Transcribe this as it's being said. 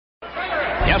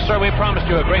Yes, sir, we promised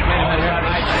you a great main event here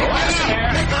tonight.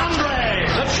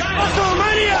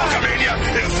 WrestleMania! Mania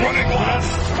is running wild.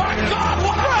 My God,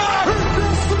 what?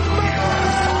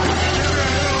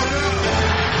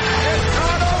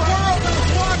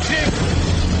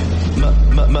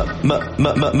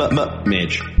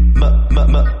 Midge. Male.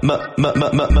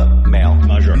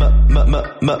 Measure.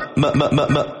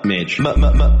 Midge.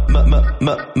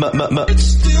 It's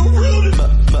still rooted.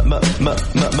 Midge. Male.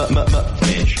 Measure.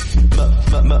 Midge.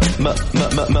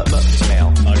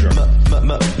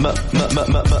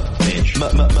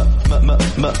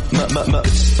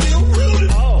 It's still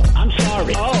rooted. Oh, I'm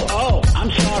sorry. Oh,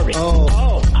 I'm sorry.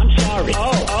 Oh, I'm sorry.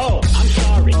 Oh, I'm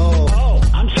sorry. Oh,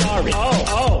 I'm sorry.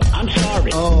 Oh, I'm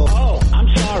sorry. Oh, I'm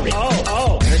sorry.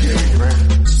 Oh.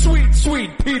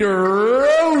 Sweet Peter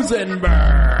Rosenberg.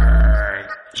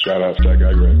 Shout out to that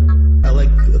guy, Greg. I like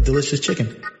delicious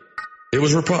chicken. It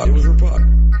was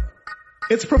Rapod.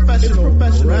 It's professional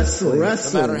wrestling.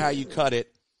 No matter how you cut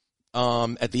it,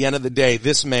 at the end of the day,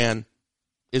 this man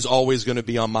is always going to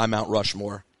be on my Mount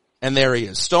Rushmore. And there he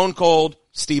is, Stone Cold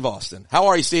Steve Austin. How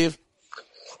are you, Steve?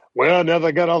 Well, now that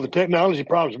I got all the technology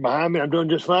problems behind me, I'm doing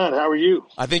just fine. How are you?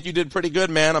 I think you did pretty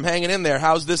good, man. I'm hanging in there.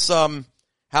 How's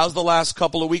the last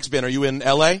couple of weeks been? Are you in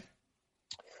L.A.?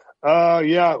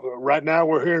 Yeah, right now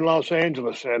we're here in Los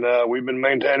Angeles, and we've been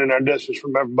maintaining our distance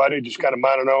from everybody, just kind of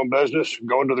minding our own business,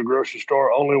 going to the grocery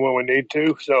store only when we need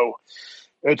to. So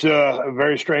it's a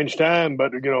very strange time,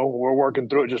 but, we're working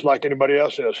through it just like anybody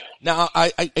else is. Now,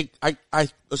 I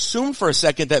assumed for a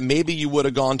second that maybe you would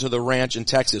have gone to the ranch in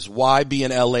Texas. Why be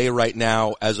in L.A. right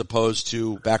now as opposed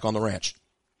to back on the ranch?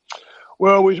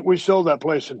 Well, we sold that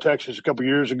place in Texas a couple of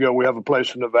years ago. We have a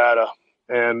place in Nevada,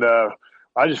 and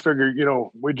I just figured,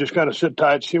 we just kind of sit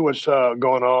tight, see what's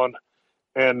going on,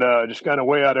 and just kind of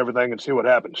weigh out everything and see what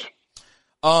happens.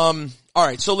 All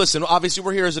right. So listen, obviously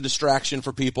we're here as a distraction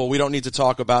for people. We don't need to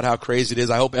talk about how crazy it is.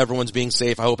 I hope everyone's being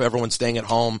safe. I hope everyone's staying at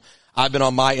home. I've been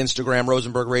on my Instagram,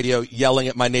 Rosenberg Radio, yelling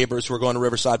at my neighbors who are going to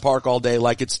Riverside Park all day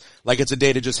like it's a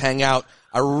day to just hang out.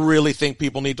 I really think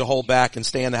people need to hold back and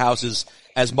stay in the houses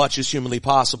as much as humanly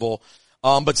possible.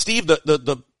 But Steve,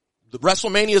 the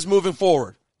WrestleMania is moving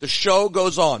forward. The show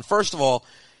goes on. First of all,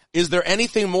 is there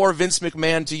anything more Vince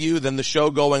McMahon to you than the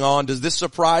show going on? Does this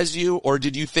surprise you, or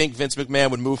did you think Vince McMahon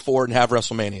would move forward and have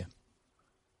WrestleMania?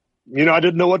 I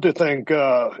didn't know what to think.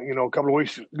 A couple of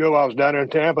weeks ago, I was down there in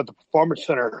Tampa at the Performance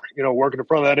Center, working in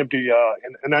front of that empty,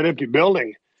 in that empty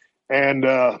building. And,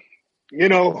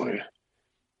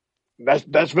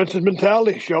 that's Vince's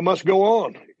mentality. Show must go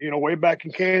on. Way back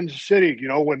in Kansas City,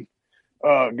 when,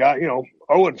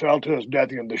 Owen fell to his death,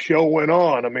 the show went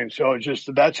on. I mean, so it's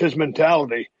just, that's his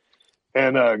mentality,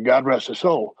 and, God rest his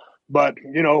soul. But,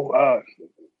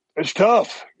 it's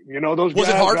tough. Those was guys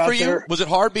it hard out for you? there, Was it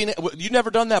hard you've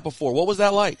never done that before. What was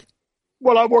that like?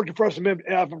 Well, I've worked in front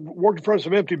of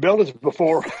some empty buildings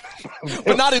before,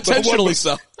 but not intentionally.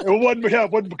 So it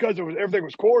wasn't because everything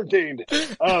was quarantined.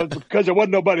 Because there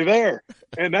wasn't nobody there,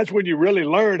 and that's when you really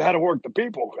learn how to work the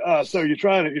people. So you're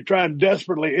trying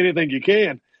desperately anything you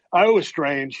can. I was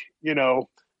strange, to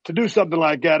do something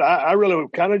like that. I really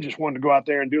kind of just wanted to go out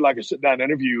there and do like a sit down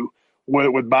interview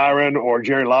with Byron or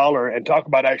Jerry Lawler and talk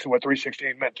about actually what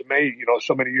 316 meant to me,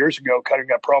 so many years ago, cutting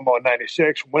that promo in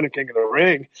 96, winning King of the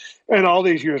Ring. And all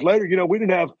these years later, we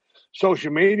didn't have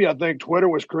social media. I think Twitter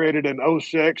was created in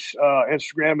 06,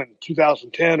 Instagram in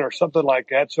 2010 or something like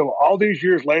that. So all these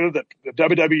years later that the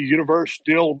WWE universe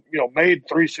still, made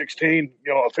 316,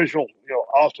 official,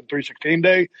 Austin 316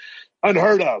 day,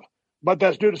 unheard of. But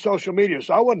that's due to social media.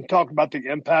 So I wouldn't talk about the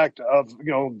impact of,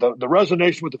 the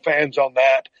resonation with the fans on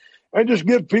that. And just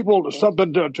give people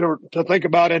something to think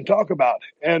about and talk about.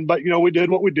 But we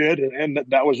did what we did, and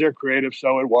that was their creative,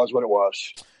 so it was what it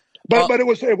was. But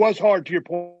it was hard, to your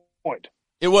point.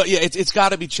 It was, yeah. It's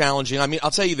got to be challenging. I mean,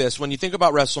 I'll tell you this: when you think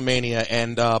about WrestleMania,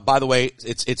 and by the way,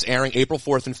 it's airing April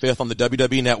 4th and 5th on the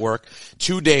WWE Network,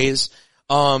 2 days.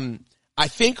 I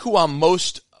think who I'm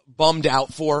most bummed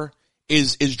out for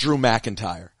is Drew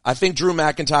McIntyre. I think Drew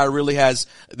McIntyre really has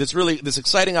this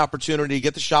exciting opportunity to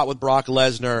get the shot with Brock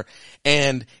Lesnar.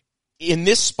 And in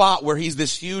this spot where he's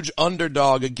this huge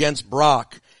underdog against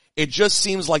Brock, it just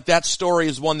seems like that story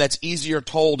is one that's easier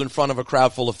told in front of a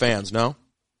crowd full of fans, no?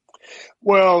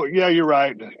 Well, yeah, you're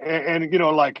right. And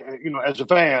as a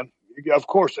fan, of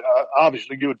course,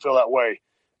 obviously you would feel that way.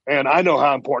 And I know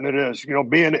how important it is,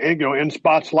 being, in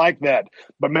spots like that.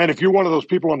 But man, if you're one of those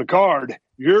people on the card,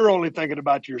 you're only thinking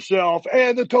about yourself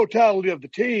and the totality of the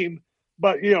team.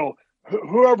 But,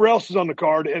 whoever else is on the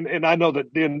card, and I know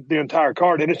that the entire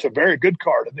card, and it's a very good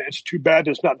card. It's too bad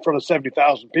it's not in front of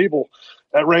 70,000 people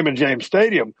at Raymond James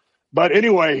Stadium. But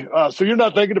anyway, so you're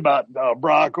not thinking about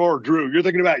Brock or Drew. You're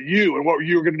thinking about you and what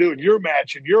you were going to do in your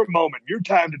match and your moment, your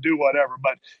time to do whatever.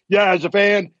 But yeah, as a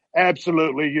fan,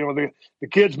 absolutely. You know, the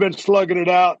kid's been slugging it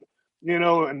out, you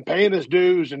know, and paying his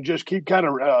dues and just keep kind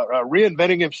of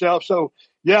reinventing himself. So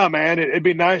yeah, man, it'd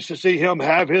be nice to see him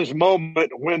have his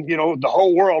moment when, you know, the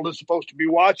whole world is supposed to be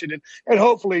watching it. And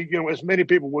hopefully, you know, as many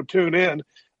people would tune in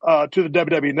to the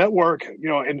WWE Network, you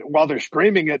know, and while they're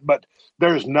streaming it. But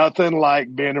there's nothing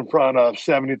like being in front of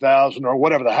 70,000 or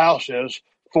whatever the house is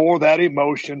for that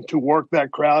emotion to work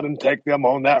that crowd and take them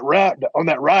on that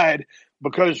ride,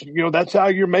 because, you know, that's how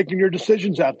you're making your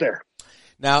decisions out there.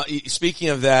 Now, speaking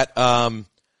of that,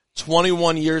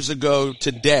 21 years ago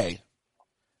today,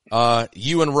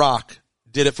 you and Rock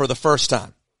did it for the first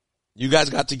time. You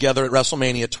guys got together at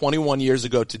WrestleMania 21 years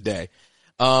ago today.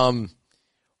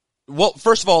 Well,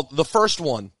 first of all, the first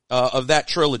one of that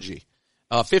trilogy,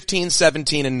 15,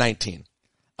 17, and 19.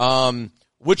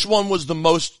 Which one was the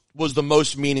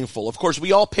most meaningful? Of course,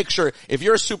 we all picture, if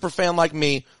you're a super fan like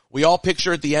me, we all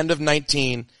picture at the end of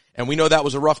 19, and we know that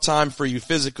was a rough time for you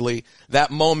physically,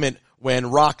 that moment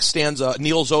when Rock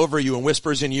kneels over you and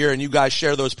whispers in your ear and you guys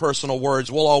share those personal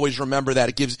words. We'll always remember that.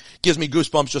 It gives me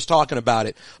goosebumps just talking about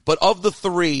it. But of the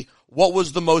three, what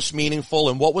was the most meaningful,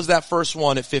 and what was that first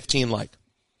one at 15 like?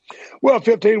 Well,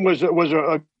 15 was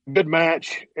a good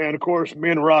match. And of course, me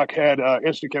and Rock had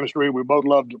instant chemistry. We both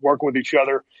loved working with each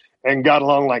other and got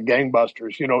along like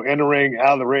gangbusters, you know, in the ring,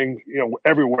 out of the ring, you know,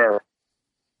 everywhere.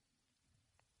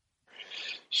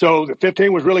 So the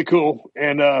 15 was really cool,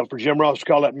 and for Jim Ross to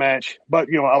call that match. But,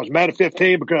 you know, I was mad at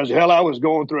 15 because, hell, I was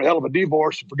going through a hell of a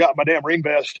divorce and forgot my damn ring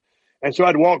vest. And so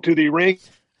I'd walk to the ring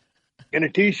in a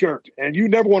T-shirt. And you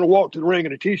never want to walk to the ring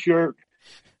in a T-shirt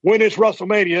when it's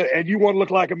WrestleMania and you want to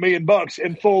look like $1 million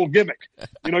in full gimmick.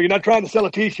 You know, you're not trying to sell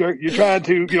a T-shirt. You're trying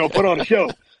to, you know, put on a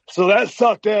show. So that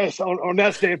sucked ass on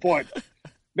that standpoint.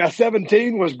 Now,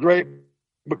 17 was great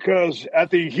because at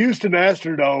the Houston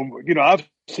Astrodome, you know, I've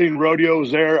seen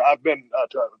rodeos there. I've been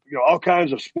to, you know, all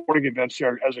kinds of sporting events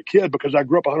there as a kid because I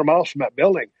grew up 100 miles from that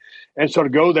building. And so to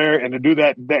go there and to do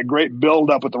that great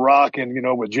build up with The Rock and, you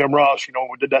know, with Jim Ross, you know,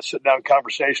 we did that sit down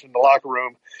conversation in the locker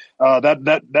room.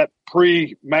 That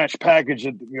pre-match package,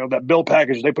 you know, that bill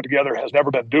package they put together has never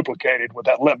been duplicated with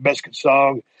that Limp Bizkit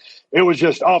song. It was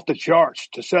just off the charts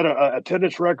to set a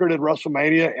attendance record at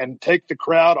WrestleMania and take the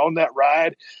crowd on that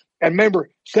ride. And remember,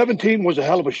 17 was a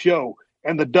hell of a show.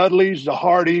 And the Dudleys, the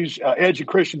Hardys, Edge and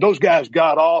Christian, those guys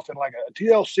got off in like a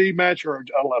TLC match or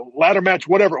a ladder match,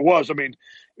 whatever it was. I mean,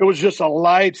 it was just a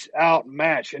lights out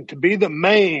match. And to be the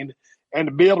main and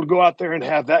to be able to go out there and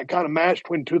have that kind of match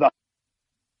between two of the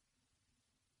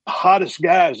hottest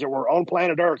guys that were on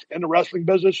planet Earth in the wrestling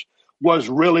business was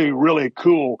really, really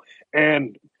cool.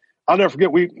 And I'll never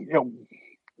forget, we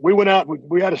went out,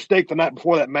 we had a steak the night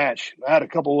before that match. I had a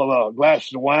couple of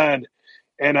glasses of wine.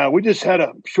 And we just had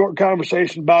a short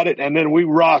conversation about it, and then we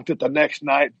rocked it the next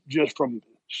night just from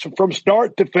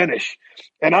start to finish.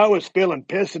 And I was feeling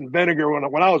piss and vinegar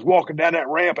when I was walking down that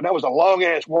ramp, and that was a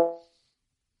long-ass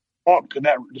walk to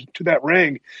that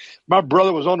ring. My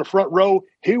brother was on the front row.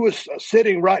 He was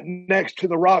sitting right next to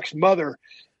The Rock's mother.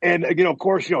 And, you know, of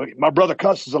course, you know, my brother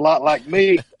cusses a lot like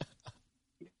me.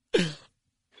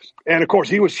 And, of course,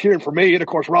 he was cheering for me. And, of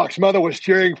course, Rock's mother was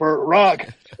cheering for Rock.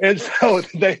 And so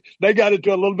they got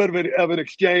into a little bit of an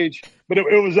exchange. But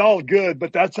it was all good.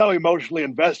 But that's how emotionally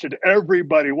invested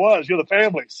everybody was, you know, the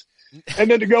families. And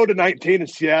then to go to 19 in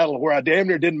Seattle, where I damn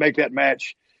near didn't make that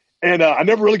match. And I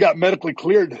never really got medically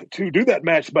cleared to do that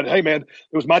match. But, hey, man,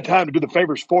 it was my time to do the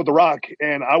favors for The Rock.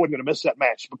 And I wasn't going to miss that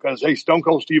match because, hey, Stone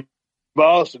Cold Steve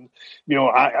Austin, you know,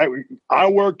 I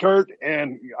worked hurt,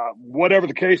 and whatever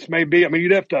the case may be, I mean,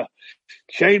 you'd have to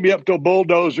chain me up to a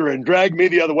bulldozer and drag me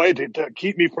the other way to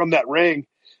keep me from that ring.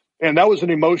 And that was an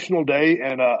emotional day.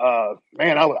 And,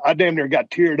 man, I damn near got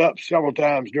teared up several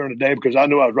times during the day because I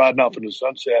knew I was riding off into the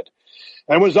sunset.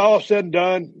 And it was all said and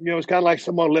done. You know, it's kind of like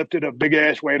someone lifted a big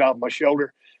ass weight off my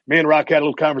shoulder. Me and Rock had a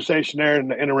little conversation there in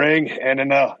the ring,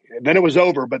 and then it was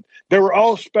over. But they were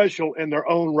all special in their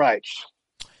own rights.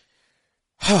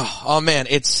 Oh man,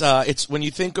 it's when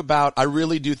you think about, I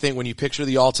really do think when you picture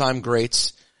the all-time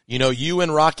greats, you know, you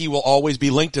and Rocky will always be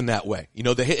linked in that way. You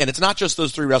know, and it's not just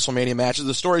those 3 WrestleMania matches.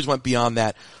 The stories went beyond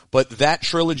that, but that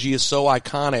trilogy is so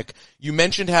iconic. You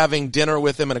mentioned having dinner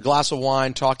with him and a glass of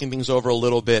wine, talking things over a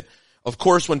little bit. Of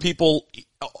course, when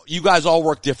you guys all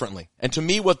work differently. And to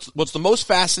me, what's the most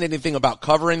fascinating thing about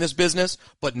covering this business,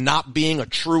 but not being a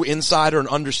true insider and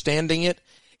understanding it,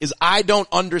 is I don't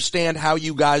understand how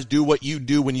you guys do what you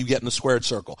do when you get in the squared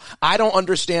circle. I don't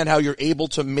understand how you're able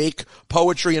to make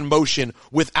poetry in motion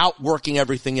without working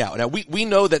everything out. Now, we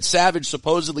know that Savage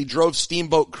supposedly drove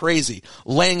Steamboat crazy,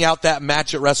 laying out that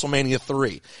match at WrestleMania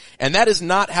 3. And that is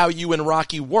not how you and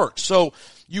Rocky worked. So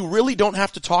you really don't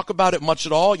have to talk about it much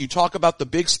at all. You talk about the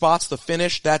big spots, the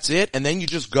finish, that's it, and then you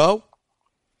just go.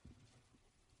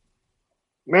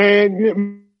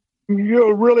 Man,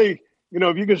 you really,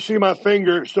 if you can see my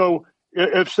finger, so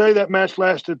if say that match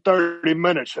lasted 30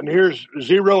 minutes and here's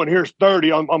 0 and here's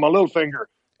 30 on my little finger,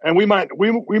 and we might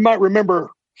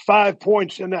remember 5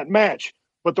 points in that match,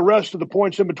 but the rest of the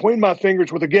points in between my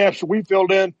fingers were the gaps that we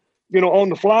filled in, on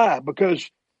the fly, because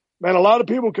man, a lot of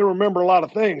people can remember a lot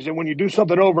of things. And when you do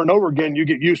something over and over again, you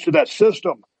get used to that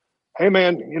system. Hey,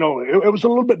 man, it was a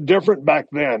little bit different back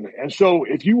then. And so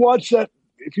if you watch that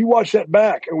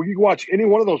back, and when you watch any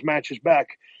one of those matches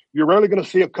back, you're rarely going to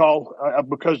see a call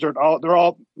because they're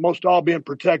all being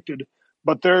protected.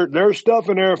 But there's stuff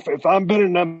in there. If I'm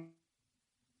bending them,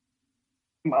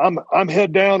 I'm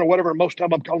head down or whatever. Most of the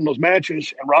time I'm calling those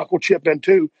matches, and Rock will chip in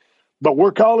too. But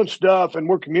we're calling stuff and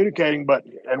we're communicating,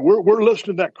 and we're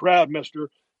listening to that crowd, mister.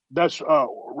 That's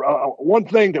one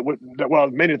thing well,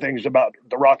 many things about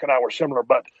The Rock and I were similar,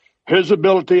 but his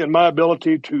ability and my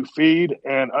ability to feed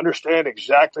and understand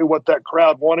exactly what that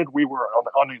crowd wanted. We were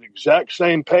on the exact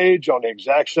same page, on the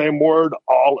exact same word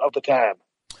all of the time.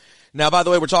 Now, by the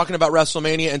way, we're talking about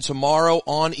WrestleMania, and tomorrow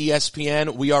on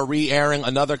ESPN, we are re-airing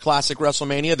another classic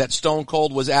WrestleMania that Stone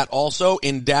Cold was at also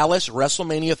in Dallas,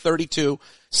 WrestleMania 32,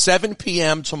 7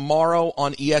 p.m. tomorrow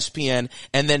on ESPN.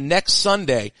 And then next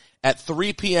Sunday at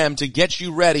 3 p.m. to get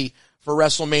you ready for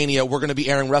WrestleMania, we're going to be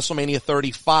airing WrestleMania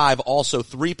 35 also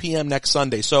 3 p.m. next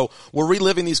Sunday. So we're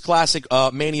reliving these classic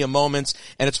Mania moments.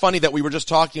 And it's funny that we were just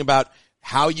talking about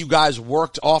how you guys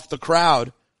worked off the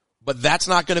crowd, but that's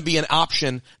not going to be an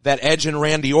option that Edge and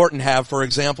Randy Orton have, for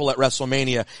example, at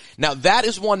WrestleMania. Now, that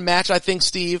is one match, I think,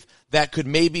 Steve, that could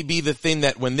maybe be the thing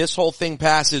that when this whole thing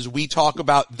passes, we talk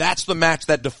about, that's the match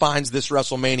that defines this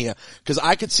WrestleMania. Because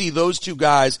I could see those two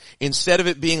guys, instead of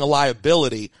it being a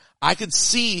liability, I could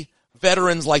see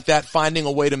veterans like that finding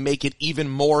a way to make it even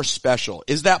more special.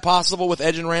 Is that possible with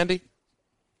Edge and Randy?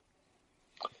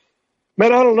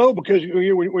 Man, I don't know, because when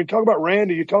you talk about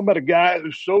Randy, you're talking about a guy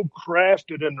who's so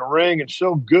crafted in the ring and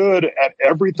so good at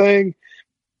everything.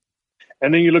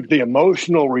 And then you look at the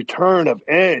emotional return of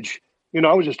Edge.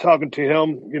 I was just talking to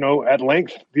him, at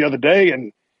length the other day,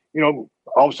 and, all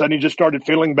of a sudden he just started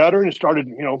feeling better and started,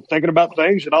 thinking about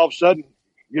things. And all of a sudden,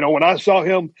 when I saw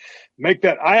him make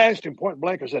that, I asked him point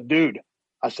blank, I said, dude,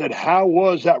 how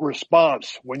was that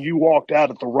response when you walked out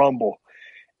at the Rumble?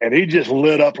 And he just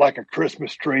lit up like a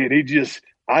Christmas tree.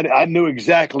 And I knew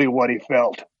exactly what he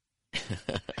felt.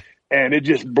 And it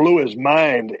just blew his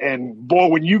mind. And boy,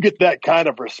 when you get that kind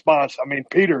of response, I mean,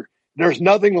 Peter, there's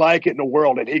nothing like it in the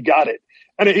world. And he got it.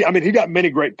 And he got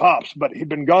many great pops, but he'd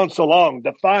been gone so long,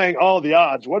 defying all the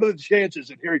odds. What are the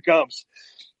chances? And here he comes.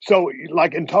 So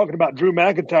like in talking about Drew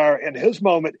McIntyre and his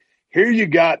moment, here you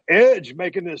got Edge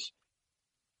making this.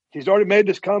 He's already made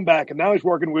this comeback, and now he's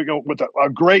working with a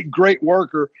great, great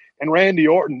worker and Randy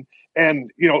Orton.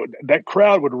 And, that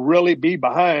crowd would really be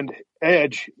behind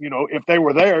Edge, if they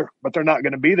were there, but they're not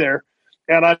going to be there.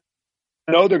 And I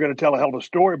know they're going to tell a hell of a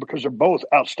story because they're both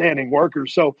outstanding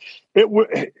workers. So it'll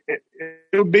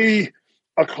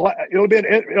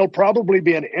probably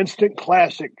be an instant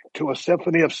classic to a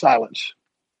symphony of silence.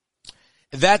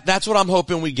 That's what I'm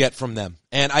hoping we get from them.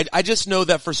 And I just know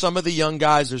that for some of the young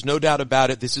guys, there's no doubt about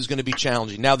it, this is going to be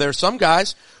challenging. Now, there are some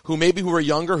guys who are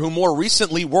younger, who more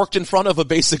recently worked in front of a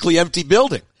basically empty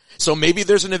building. So maybe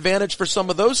there's an advantage for some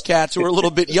of those cats who are a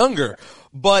little bit younger.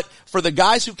 But for the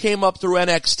guys who came up through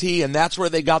NXT, and that's where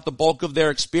they got the bulk of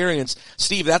their experience,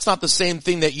 Steve, that's not the same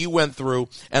thing that you went through.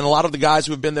 And a lot of the guys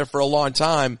who have been there for a long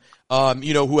time,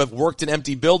 who have worked in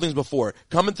empty buildings before.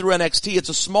 Coming through NXT, it's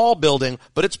a small building,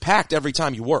 but it's packed every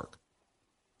time you work.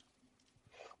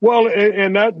 Well,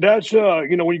 and that's when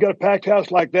you got a packed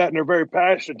house like that and they're very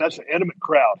passionate, that's an intimate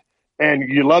crowd. And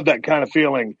you love that kind of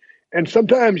feeling. And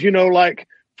sometimes, like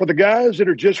for the guys that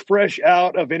are just fresh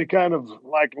out of any kind of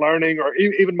like learning, or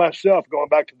even myself going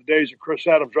back to the days of Chris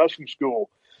Adams Wrestling School,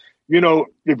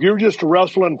 if you're just to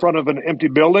wrestle in front of an empty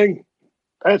building,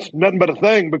 that's nothing but a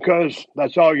thing because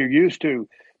that's all you're used to.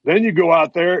 Then you go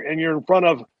out there and you're in front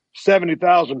of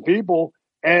 70,000 people,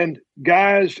 and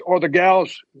guys or the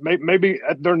gals, maybe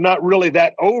they're not really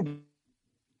that over.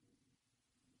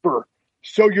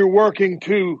 So you're working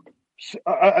to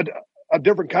a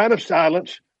different kind of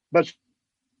silence, but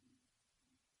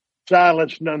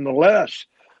silence nonetheless.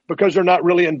 because they're not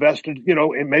really invested,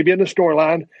 in maybe in the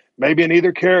storyline, maybe in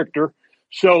either character.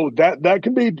 So that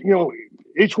can be,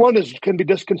 each one can be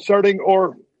disconcerting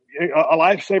or a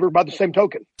lifesaver by the same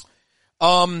token.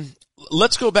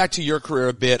 Let's go back to your career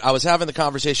a bit. I was having the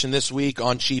conversation this week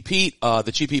on Cheap Heat,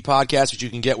 the Cheap Heat podcast, which you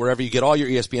can get wherever you get all your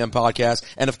ESPN podcasts.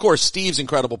 And of course, Steve's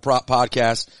incredible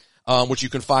podcast, which you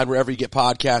can find wherever you get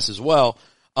podcasts as well.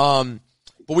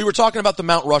 But we were talking about the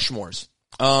Mount Rushmores.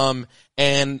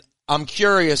 And I'm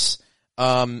curious,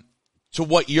 to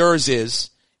what yours is.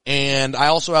 And I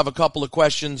also have a couple of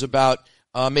questions about,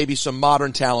 maybe some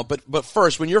modern talent. But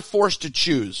first, when you're forced to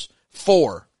choose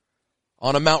 4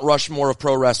 on a Mount Rushmore of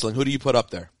pro wrestling, who do you put up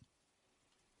there?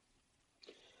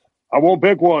 I won't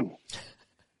pick one.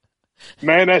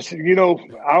 Man, that's,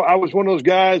 I was one of those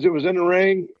guys that was in the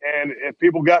ring, and if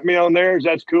people got me on theirs,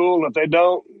 that's cool. And if they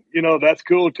don't, that's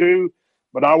cool too.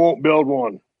 But I won't build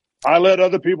one. I let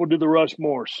other people do the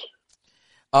Rushmores.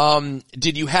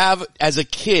 Did you have, as a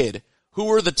kid, who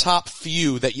were the top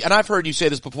few that and I've heard you say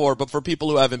this before, but for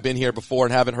people who haven't been here before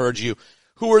and haven't heard you,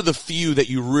 who are the few that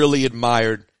you really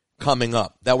admired coming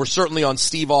up that were certainly on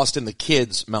Steve Austin, the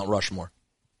Kid's Mount Rushmore?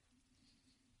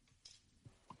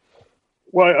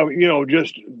 Well,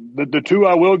 just the 2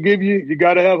 I will give you, you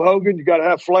got to have Hogan, you got to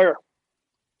have Flair.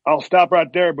 I'll stop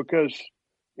right there because,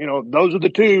 those are the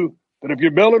 2 that if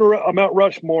you're building a Mount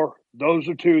Rushmore, those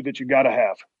are 2 that you got to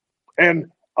have.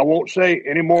 And I won't say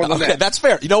any more than that. That's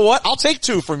fair. You know what? I'll take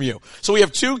 2 from you. So we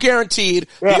have 2 guaranteed.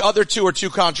 Yeah. The other 2 are too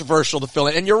controversial to fill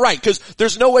in. And you're right, because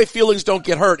there's no way feelings don't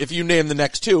get hurt if you name the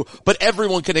next 2, but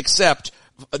everyone can accept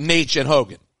Nate and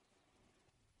Hogan.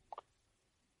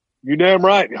 You damn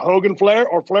right. Hogan Flair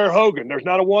or Flair Hogan. There's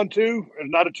not a 1-2. There's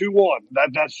not a 2-1.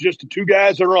 That's just the 2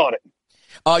 guys that are on it.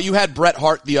 You had Bret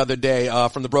Hart the other day,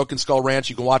 from the Broken Skull Ranch.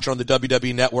 You can watch it on the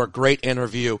WWE Network. Great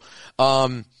interview.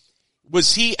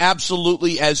 Was he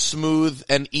absolutely as smooth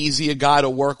and easy a guy to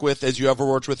work with as you ever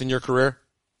worked with in your career?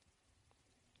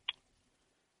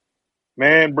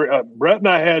 Man, Bret and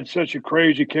I had such a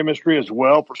crazy chemistry as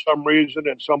well for some reason,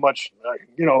 and so much,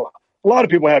 a lot of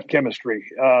people have chemistry,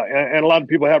 and a lot of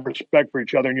people have respect for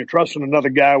each other, and you're trusting another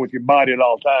guy with your body at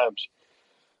all times.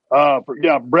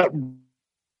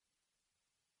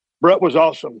 Bret was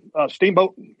awesome.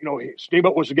 Steamboat,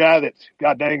 Steamboat was the guy that,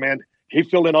 God dang, man, he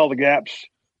filled in all the gaps.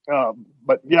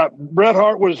 But yeah, Bret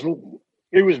Hart was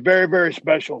very, very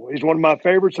special. He's one of my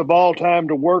favorites of all time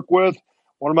to work with,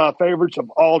 one of my favorites of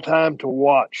all time to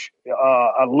watch.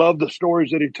 I love the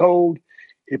stories that he told.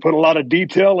 He put a lot of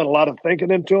detail and a lot of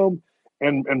thinking into them.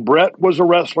 And Bret was a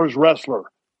wrestler's wrestler.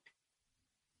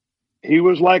 He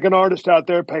was like an artist out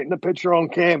there painting a picture on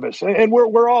canvas. And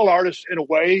we're all artists in a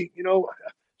way,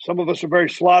 some of us are very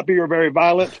sloppy or very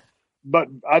violent, but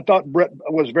I thought Bret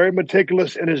was very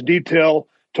meticulous in his detail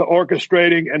to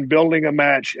orchestrating and building a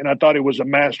match, and I thought he was a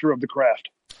master of the craft.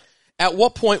 At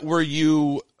what point were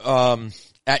you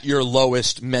at your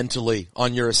lowest mentally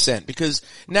on your ascent? Because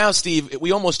now, Steve,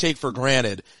 we almost take for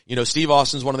granted, Steve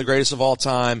Austin's one of the greatest of all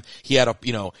time. He had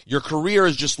your career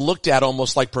is just looked at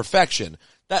almost like perfection.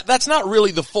 That's not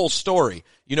really the full story.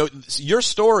 Your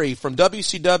story from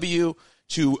WCW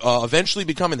to eventually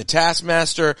becoming the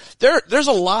Taskmaster, there's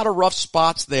a lot of rough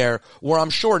spots there where I'm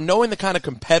sure, knowing the kind of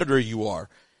competitor you are,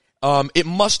 it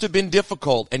must have been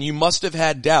difficult and you must have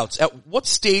had doubts. At what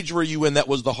stage were you in that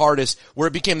was the hardest, where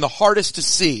it became the hardest to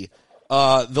see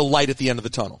the light at the end of the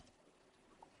tunnel?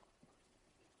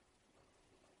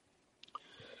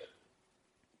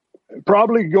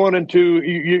 Probably going into,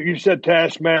 you said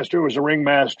Taskmaster was a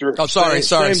ringmaster. Oh, sorry. That's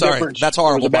horrible.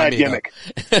 It was a bad gimmick.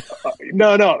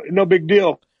 No big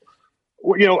deal.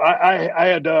 Well, I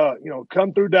had,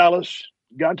 come through Dallas,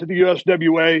 got to the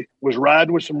USWA, was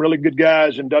riding with some really good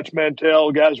guys, and Dutch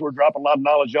Mantell, guys who were dropping a lot of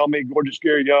knowledge on me, Gorgeous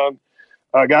Gary Young.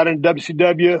 Got into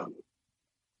WCW,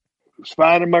 was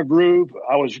finding my groove.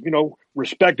 I was,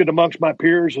 respected amongst my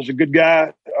peers as a good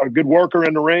guy, a good worker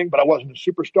in the ring, but I wasn't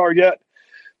a superstar yet.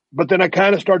 But then I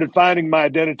kind of started finding my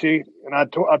identity, and I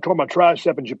tore my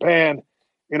tricep in Japan,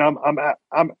 and I'm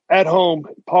at home.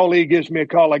 Paul Lee gives me a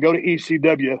call. I go to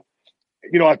ECW.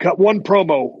 I cut one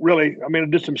promo, really. I mean, I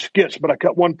did some skits, but I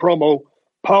cut one promo.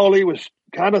 Paul Lee was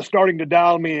kind of starting to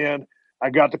dial me in.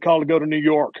 I got the call to go to New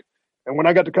York. And when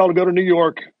I got the call to go to New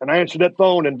York, and I answered that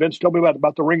phone, and Vince told me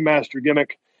about the ringmaster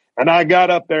gimmick, and I got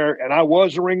up there, and I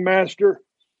was a ringmaster.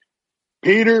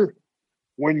 Peter,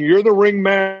 when you're the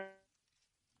ringmaster,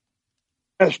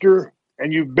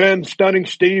 and you've been stunning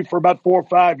Steve for about 4 or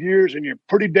 5 years, and you're a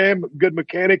pretty damn good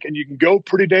mechanic, and you can go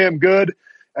pretty damn good,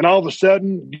 and all of a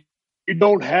sudden you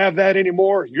don't have that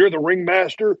anymore. You're the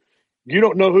ringmaster. You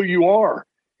don't know who you are.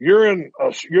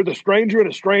 you're the stranger in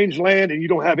a strange land, and you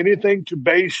don't have anything to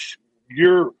base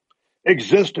your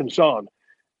existence on.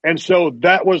 And so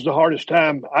that was the hardest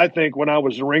time, I think, when I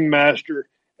was the ringmaster.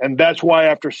 And that's why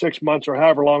after 6 months or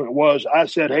however long it was, I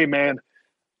said, hey, man,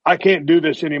 I can't do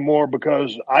this anymore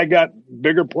because I got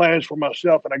bigger plans for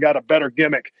myself and I got a better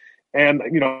gimmick. And,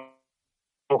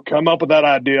 come up with that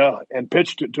idea and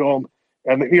pitched it to them.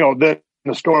 And, then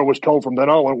the story was told from then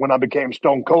on when I became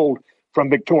Stone Cold from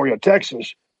Victoria,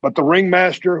 Texas. But the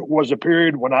ringmaster was a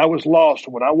period when I was lost.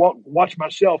 When I watched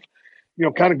myself,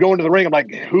 kind of go into the ring, I'm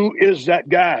like, who is that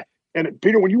guy? And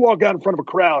Peter, when you walk out in front of a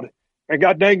crowd, and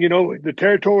God dang, the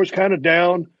territory was kind of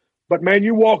down, but man,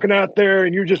 you're walking out there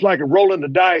and you're just like rolling the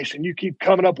dice and you keep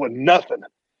coming up with nothing.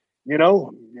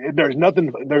 There's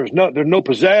nothing, there's no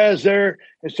pizzazz there.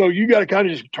 And so you got to kind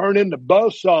of just turn into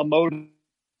buzzsaw mode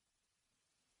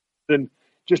and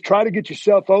just try to get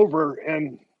yourself over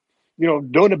and,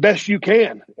 doing the best you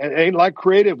can. And Ain't Like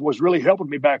Creative was really helping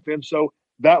me back then. So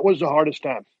that was the hardest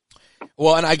time.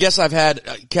 Well, and I guess I've had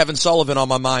Kevin Sullivan on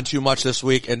my mind too much this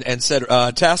week and said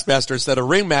Taskmaster instead of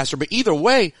Ringmaster. But either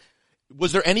way,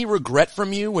 was there any regret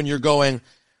from you when you're going,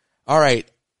 all right,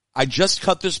 I just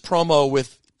cut this promo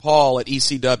with Paul at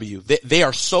ECW. They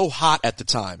are so hot at the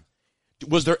time.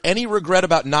 Was there any regret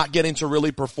about not getting to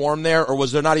really perform there, or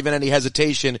was there not even any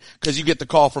hesitation because you get the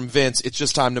call from Vince, it's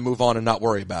just time to move on and not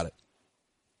worry about it?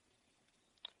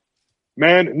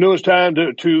 Man, it was time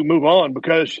to move on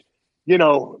because, and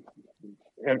of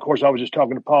course I was just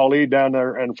talking to Paul Lee down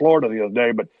there in Florida the other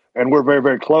day, and we're very,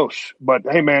 very close. But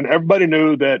hey, man, everybody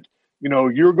knew that,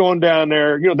 you're going down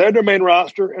there, they're their main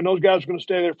roster and those guys are going to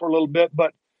stay there for a little bit.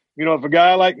 But, if a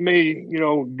guy like me,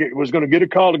 was going to get a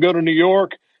call to go to New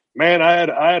York, man,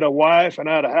 I had a wife and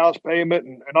I had a house payment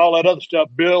and all that other stuff,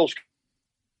 bills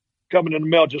coming in the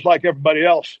mail just like everybody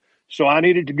else. So I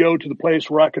needed to go to the place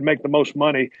where I could make the most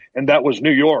money, and that was New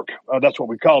York. That's what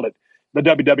we called it, the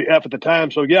WWF at the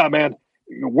time. So, yeah, man,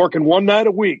 working one night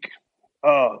a week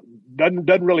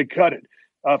doesn't really cut it.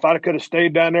 If I could have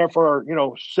stayed down there for,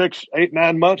 6, 8,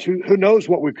 9 months, who knows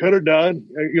what we could have done,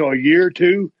 a year or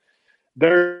two.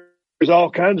 There's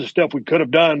all kinds of stuff we could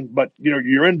have done, but,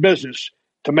 you're in business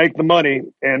to make the money.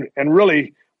 And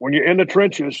really, when you're in the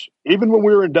trenches, even when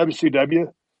we were in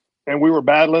WCW and we were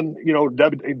battling,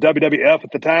 WWF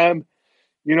at the time,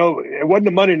 it wasn't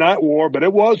a Monday Night War, but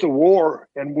it was a war.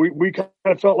 And we kind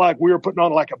of felt like we were putting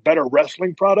on like a better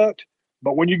wrestling product.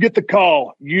 But when you get the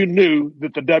call, you knew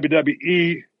that the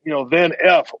WWE, then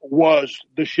F was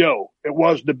the show. It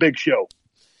was the big show.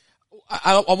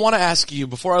 I want to ask you,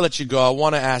 before I let you go, I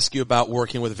want to ask you about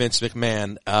working with Vince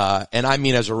McMahon, and I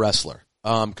mean as a wrestler.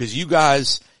 Because you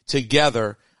guys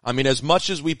together, as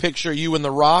much as we picture you and The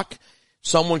Rock,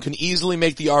 someone can easily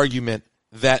make the argument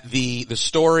that the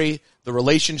story, the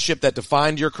relationship that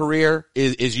defined your career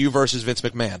is you versus Vince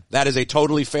McMahon. That is a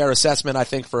totally fair assessment, I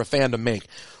think, for a fan to make.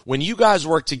 When you guys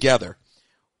worked together,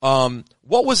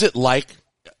 what was it like,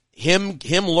 him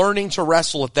learning to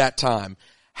wrestle at that time?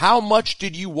 How much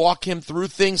did you walk him through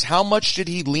things? How much did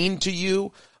he lean to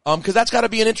you? Because that's got to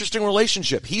be an interesting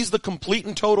relationship. He's the complete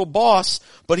and total boss,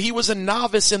 but he was a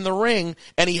novice in the ring,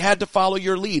 and he had to follow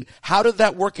your lead. How did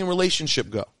that working relationship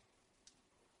go?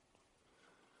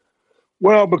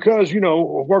 Well, because,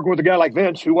 working with a guy like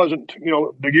Vince, who wasn't,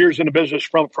 the years in the business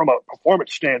from a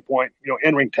performance standpoint,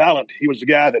 in-ring talent, he was the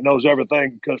guy that knows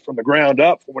everything because from the ground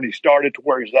up, from when he started to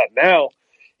where he's at now,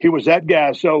 he was that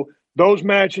guy. So those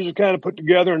matches are kind of put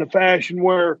together in a fashion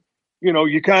where,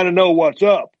 you kind of know what's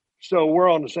up. So we're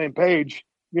on the same page,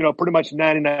 pretty much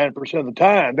 99% of the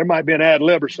time. There might be an ad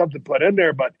lib or something put in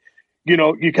there, but,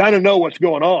 you kind of know what's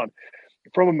going on.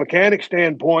 From a mechanic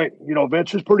standpoint,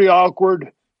 Vince is pretty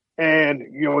awkward. And,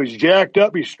 he's jacked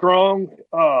up. He's strong.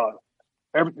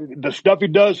 The stuff he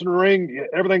does in the ring,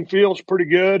 everything feels pretty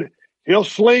good. He'll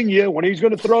sling you. When he's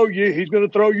going to throw you, he's going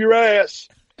to throw your ass,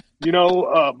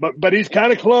 but he's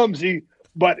kind of clumsy.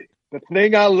 But the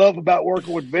thing I love about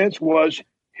working with Vince was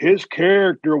his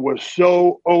character was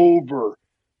so over.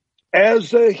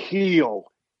 As a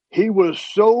heel,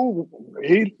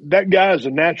 that guy is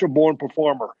a natural born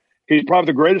performer. He's probably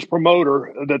the greatest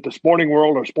promoter that the sporting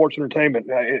world or sports entertainment,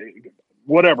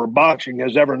 whatever, boxing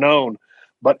has ever known.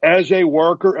 But as a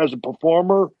worker, as a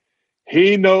performer,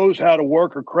 he knows how to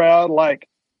work a crowd like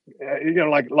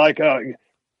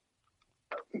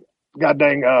God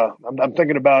dang, I'm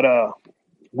thinking about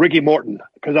Ricky Morton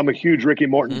because I'm a huge Ricky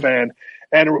Morton fan.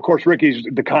 And, of course, Ricky's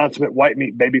the consummate white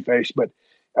meat babyface. But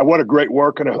what a great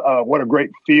worker and what a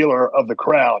great feeler of the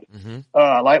crowd.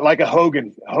 Like a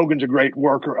Hogan. Hogan's a great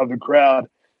worker of the crowd.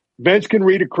 Vince can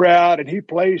read a crowd, and he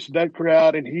plays to that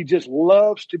crowd, and he just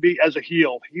loves to be, as a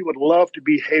heel, he would love to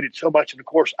be hated so much. And, of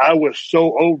course, I was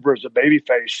so over as a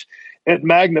babyface. It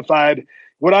magnified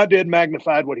what I did,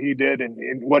 magnified what he did,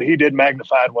 and what he did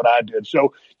magnified what I did.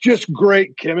 So just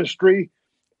great chemistry,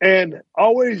 and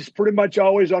pretty much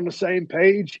always on the same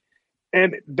page.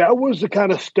 And that was the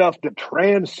kind of stuff that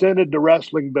transcended the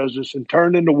wrestling business and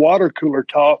turned into water cooler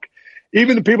talk.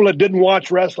 Even the people that didn't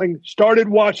watch wrestling started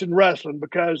watching wrestling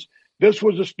because this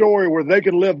was a story where they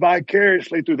could live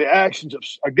vicariously through the actions of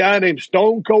a guy named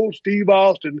Stone Cold Steve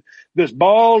Austin, this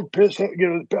bald, pissed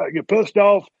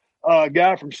off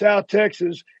guy from South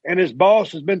Texas, and his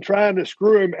boss has been trying to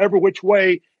screw him every which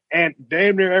way. And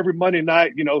damn near every Monday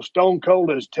night, Stone Cold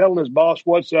is telling his boss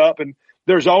what's up. And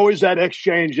there's always that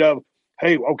exchange of,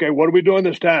 hey, okay, what are we doing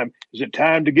this time? Is it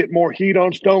time to get more heat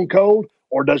on Stone Cold?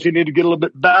 Or does he need to get a little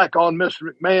bit back on Mr.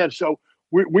 McMahon? So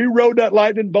we rode that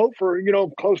lightning boat for,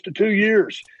 close to 2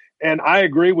 years. And I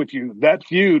agree with you, that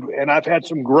feud, and I've had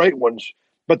some great ones,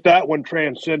 but that one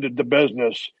transcended the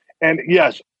business. And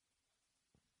yes,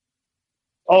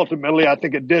 ultimately, I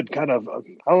think it did kind of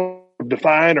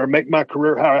define or make my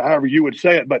career, however you would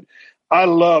say it. But I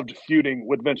loved feuding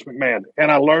with Vince McMahon, and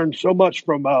I learned so much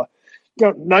from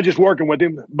not just working with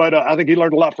him, but I think he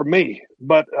learned a lot from me.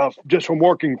 But just from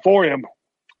working for him,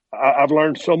 I've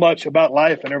learned so much about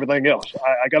life and everything else.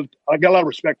 I got a lot of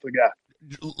respect for the guy.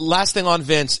 Last thing on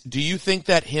Vince, do you think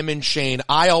that him and Shane,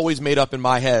 I always made up in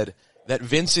my head that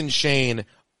Vince and Shane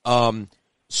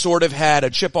sort of had a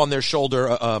chip on their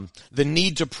shoulder, the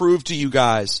need to prove to you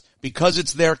guys, because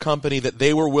it's their company, that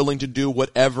they were willing to do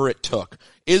whatever it took.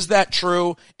 Is that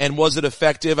true? And was it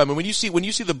effective? I mean, when you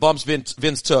see the bumps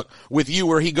Vince took with you,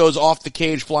 where he goes off the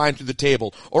cage flying through the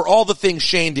table, or all the things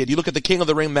Shane did, you look at the King of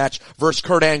the Ring match versus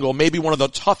Kurt Angle, maybe one of the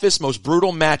toughest, most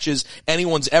brutal matches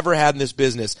anyone's ever had in this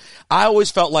business. I always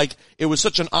felt like it was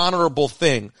such an honorable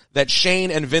thing that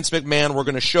Shane and Vince McMahon were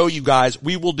going to show you guys,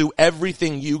 we will do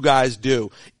everything you guys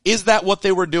do. Is that what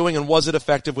they were doing, and was it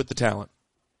effective with the talent?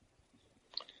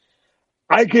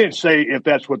 I can't say if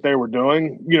that's what they were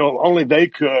doing. Only they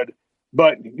could.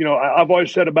 But, I've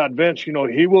always said about Vince, he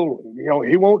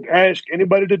won't ask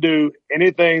anybody to do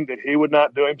anything that he would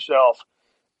not do himself.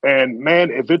 And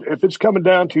man, if it's coming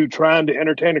down to trying to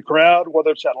entertain a crowd,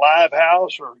 whether it's at Live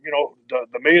House or,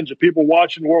 the millions of people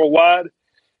watching worldwide,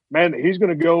 man, he's going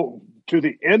to go to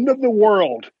the end of the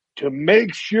world to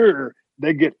make sure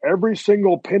they get every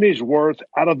single penny's worth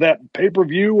out of that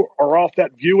pay-per-view or off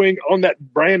that viewing on that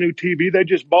brand new TV they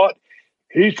just bought.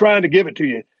 He's trying to give it to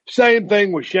you. Same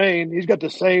thing with Shane. He's got the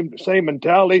same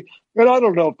mentality. And I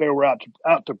don't know if they were out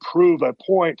to prove a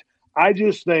point. I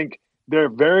just think they're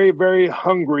very, very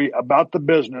hungry about the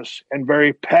business and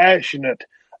very passionate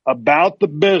about the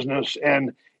business.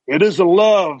 And it is a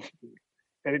love.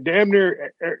 And damn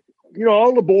near,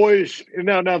 all the boys, and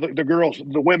now the girls,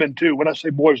 the women too. When I say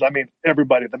boys, I mean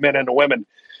everybody, the men and the women.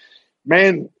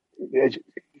 Man,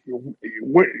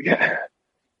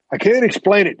 I can't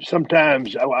explain it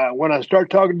sometimes. When I start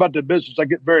talking about the business, I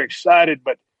get very excited.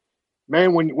 But,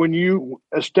 man, when you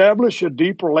establish a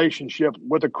deep relationship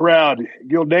with a crowd,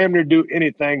 you'll damn near do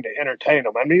anything to entertain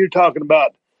them. I mean, you're talking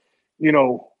about,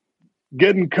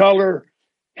 getting color,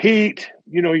 heat.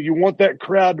 You want that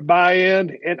crowd to buy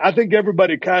in. And I think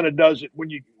everybody kind of does it when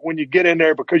you get in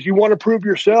there, because you want to prove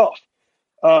yourself.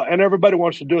 And everybody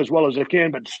wants to do as well as they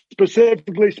can. But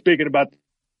specifically speaking about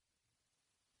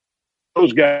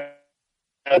those guys,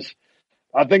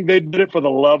 I think they did it for the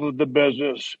love of the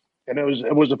business, and it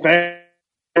was a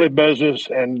family business,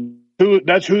 and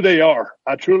that's who they are.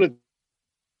 I truly,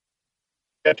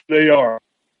 that's who they are.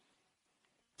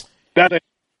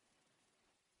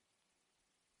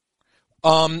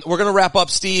 We're going to wrap up,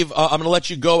 Steve. I'm going to let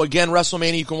you go. Again,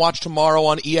 WrestleMania, you can watch tomorrow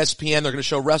on ESPN. They're going to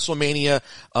show WrestleMania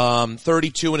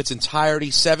 32 in its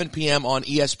entirety, 7 p.m. on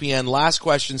ESPN. Last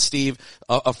question, Steve.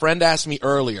 A friend asked me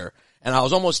earlier, and I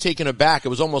was almost taken aback. It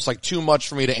was almost like too much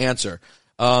for me to answer.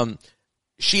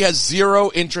 She has zero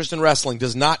interest in wrestling,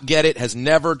 does not get it, has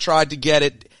never tried to get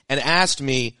it, and asked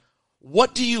me,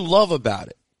 what do you love about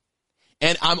it?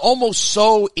 And I'm almost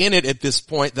so in it at this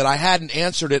point that I hadn't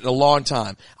answered it in a long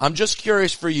time. I'm just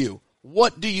curious for you.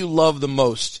 What do you love the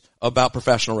most about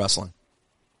professional wrestling?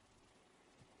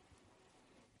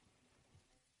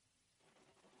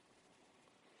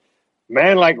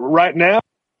 Man, like right now?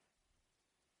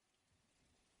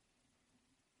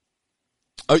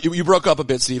 Oh, you broke up a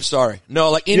bit, Steve. Sorry. No,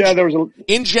 like in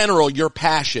general, your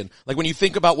passion. Like when you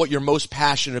think about what you're most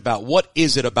passionate about, what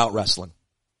is it about wrestling?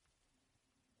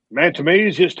 Man, to me,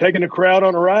 it's just taking the crowd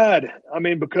on a ride. I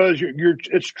mean, because you're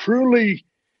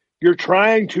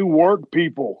trying to work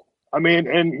people. I mean,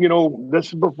 and, this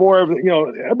is before everything,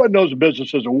 everybody knows the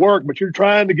business doesn't work, but you're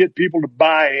trying to get people to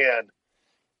buy in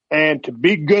and to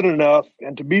be good enough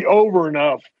and to be over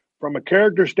enough from a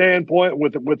character standpoint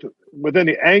within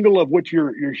the angle of which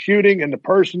you're shooting and the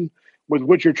person with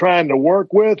which you're trying to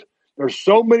work with. There's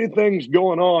so many things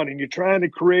going on, and you're trying to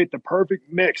create the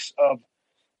perfect mix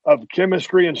of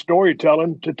chemistry and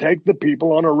storytelling to take the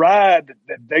people on a ride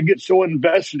that they get so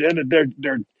invested in that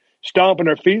they're stomping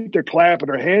their feet, they're clapping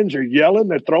their hands, they're yelling,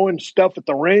 they're throwing stuff at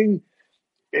the ring.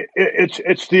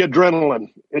 It's the adrenaline.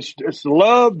 It's the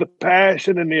love, the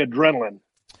passion, and the adrenaline.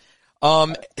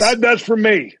 That's for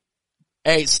me.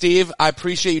 Hey, Steve, I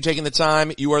appreciate you taking the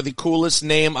time. You are the coolest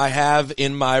name I have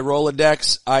in my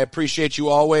Rolodex. I appreciate you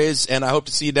always, and I hope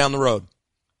to see you down the road.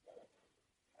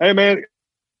 Hey, man,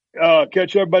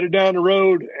 catch everybody down the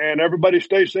road, and everybody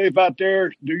stay safe out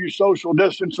there. Do your social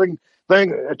distancing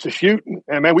thing. It's a shoot,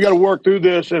 and, man, we got to work through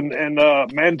this. And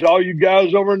man, to all you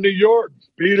guys over in New York,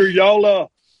 Peter, y'all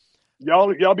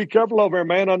be careful over there,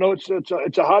 man. I know it's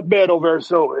a hotbed over there,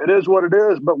 so it is what it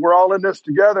is, but we're all in this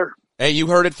together. Hey, you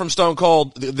heard it from Stone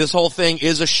Cold. This whole thing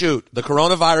is a shoot. The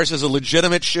coronavirus is a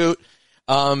legitimate shoot.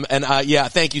 Yeah,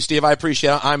 thank you, Steve. I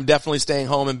appreciate it. I'm definitely staying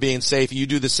home and being safe. You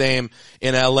do the same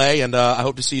in LA, and I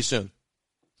hope to see you soon.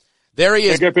 There he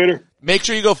is. Take care, Peter. Make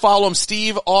sure you go follow him,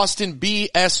 Steve Austin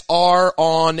BSR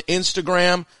on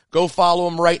Instagram. Go follow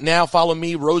him right now. Follow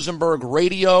me, Rosenberg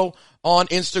Radio on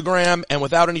Instagram. And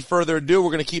without any further ado,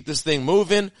 we're going to keep this thing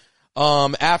moving.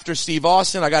 After Steve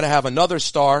Austin, I got to have another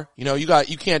star. You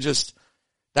can't just,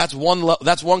 that's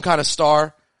one kind of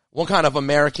star, one kind of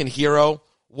American hero,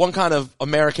 one kind of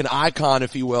American icon,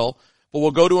 if you will. But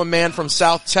we'll go to a man from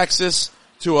South Texas,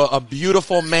 to a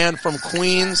beautiful man from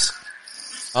Queens.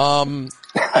 How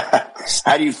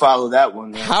do you follow that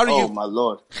one, man? Oh, my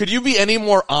Lord. Could you be any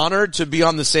more honored to be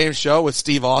on the same show with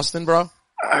Steve Austin, bro?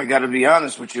 I got to be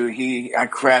honest with you. I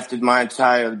crafted my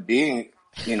entire being,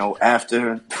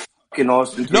 after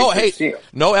Austin. No, hey,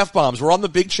 no F-bombs. We're on the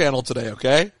big channel today,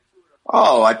 okay?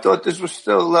 Oh, I thought this was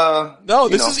still, no,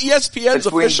 this is ESPN's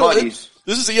official.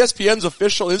 This is ESPN's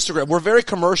official Instagram. We're very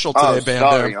commercial today, Bam.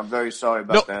 Sorry. I'm very sorry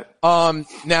about that.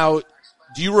 Now,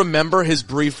 do you remember his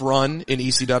brief run in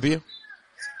ECW?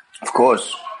 Of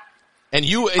course. And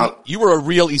you were a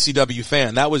real ECW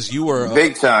fan. You were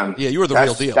big time. Yeah, you were the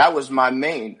real deal. That was my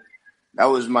main.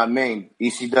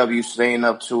 ECW, staying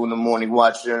up 2 a.m,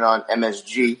 watching it on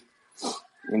MSG.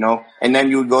 And then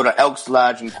you would go to Elks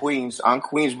Lodge in Queens, on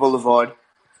Queens Boulevard.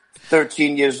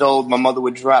 13 years old, my mother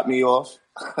would drop me off.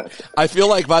 I feel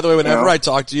like, by the way, whenever I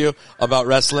talk to you about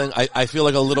wrestling, I feel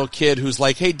like a little kid who's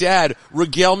like, hey, Dad,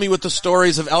 regale me with the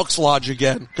stories of Elks Lodge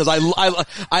again. Because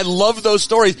I love those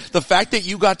stories. The fact that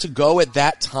you got to go at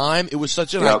that time, it was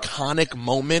such an iconic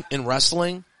moment in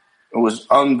wrestling. It was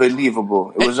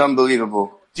unbelievable. It was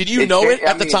unbelievable. Did you know it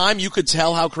at the time? You could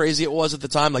tell how crazy it was at the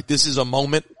time? Like, this is a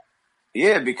moment?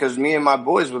 Yeah, because me and my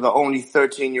boys were the only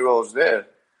 13-year-olds there.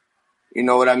 You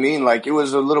know what I mean? Like, it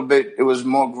was it was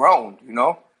more grown,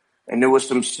 and there was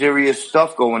some serious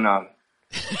stuff going on,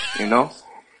 Yeah,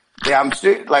 I'm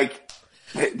serious. Like,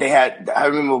 I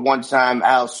remember one time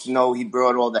Al Snow, he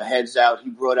brought all the heads out. He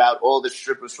brought out all the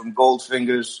strippers from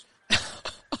Goldfingers,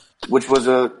 which was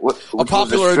a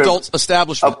popular adult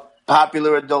establishment. A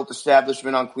popular adult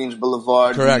establishment on Queens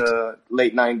Boulevard. Correct. In the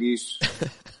late 90s,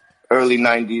 early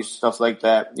 90s, stuff like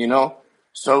that,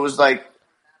 So it was like,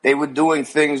 they were doing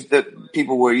things that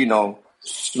people were,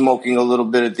 smoking a little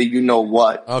bit of the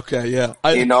what. Okay, yeah.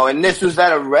 And this was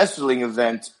at a wrestling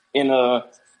event in a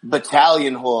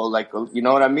battalion hall, you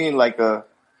know what I mean? Like a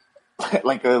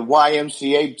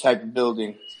YMCA type of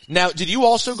building. Now, did you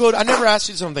also I never asked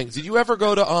you something. Did you ever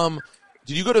go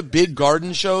to big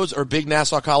garden shows or big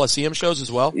Nassau Coliseum shows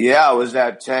as well? Yeah, I was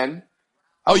at 10.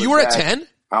 Oh, you were at 10?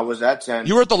 I was at 10.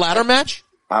 You were at the ladder match?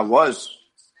 I was.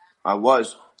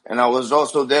 And I was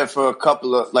also there for a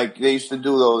couple of, they used to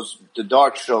do the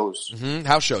dark shows. Mm-hmm.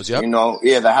 House shows, yeah.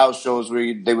 The house shows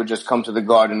where they would just come to the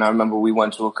garden. I remember we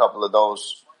went to a couple of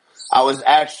those. I was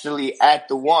actually at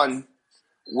the one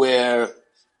where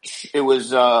it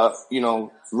was,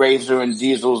 Razor and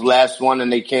Diesel's last one,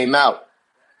 and they came out.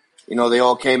 They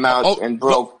all came out and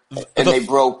broke, they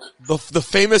broke. The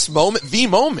famous moment, the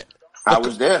moment. I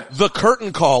was there. The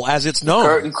curtain call, as it's known.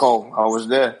 Curtain call. I was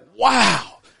there. Wow.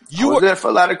 I was there for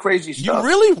a lot of crazy stuff. You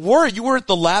really were. You were at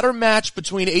the ladder match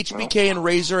between HBK and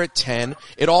Razor at 10.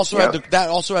 It also had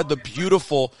the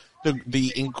beautiful,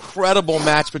 the incredible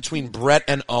match between Brett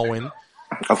and Owen.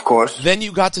 Of course. Then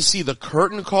you got to see the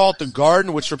curtain call at the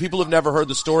Garden, which for people who've never heard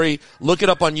the story, look it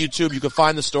up on YouTube. You can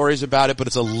find the stories about it, but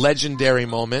it's a legendary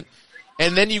moment.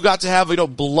 And then you got to have,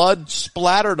 blood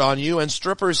splattered on you and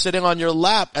strippers sitting on your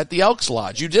lap at the Elks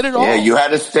Lodge. You did it all. Yeah, you had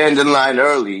to stand in line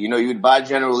early. You would buy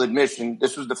general admission.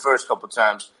 This was the first couple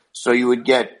times. So you would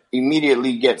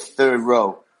immediately get third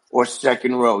row or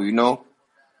second row,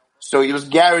 So it was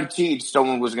guaranteed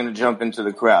someone was going to jump into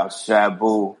the crowd.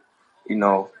 Sabu,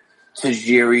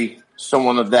 Tajiri,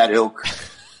 someone of that ilk.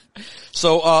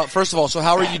 So, first of all,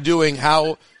 how are you doing?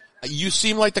 You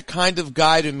seem like the kind of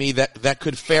guy to me that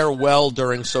could fare well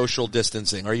during social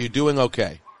distancing. Are you doing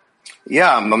okay?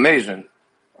 Yeah, I'm amazing.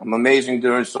 I'm amazing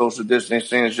during social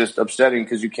distancing. It's just upsetting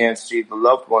because you can't see the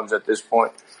loved ones at this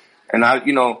point. And I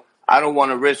don't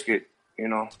want to risk it,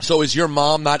 So is your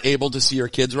mom not able to see your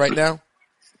kids right now?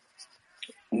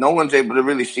 No one's able to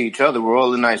really see each other. We're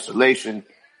all in isolation.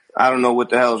 I don't know what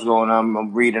the hell's going on.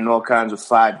 I'm reading all kinds of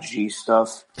 5G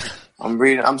stuff.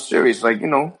 I'm serious.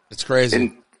 It's crazy.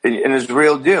 And it's a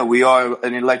real deal. We are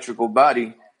an electrical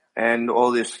body, and all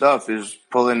this stuff is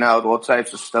pulling out all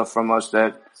types of stuff from us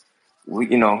that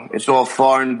it's all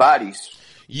foreign bodies.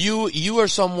 You are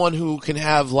someone who can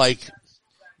have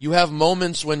you have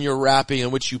moments when you're rapping in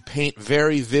which you paint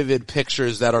very vivid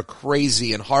pictures that are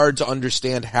crazy and hard to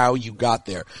understand how you got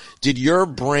there. Did your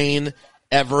brain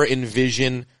ever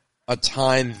envision a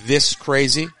time this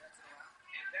crazy?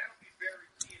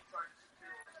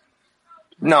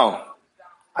 No.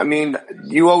 I mean,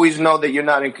 you always know that you're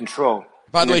not in control.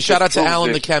 By the way, shout out to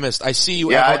Alan the chemist. I see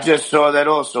you. Yeah, I just saw that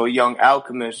also, young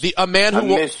alchemist. A man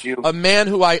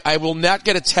who I will not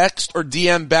get a text or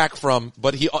DM back from,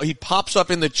 but he pops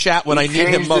up in the chat when I need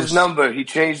him most. He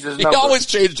changed his number. He always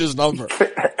changed his number.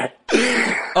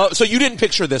 So you didn't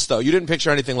picture this though. You didn't picture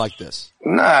anything like this.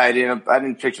 No, I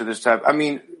didn't picture this type. I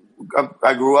mean,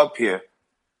 I grew up here.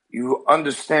 You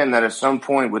understand that at some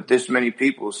point with this many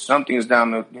people, something's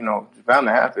bound to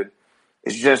happen.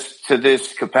 It's just to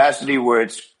this capacity where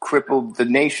it's crippled the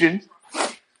nation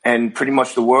and pretty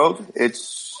much the world.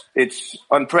 It's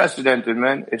unprecedented,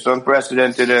 man. It's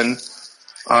unprecedented.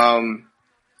 And,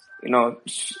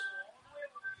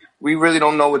 we really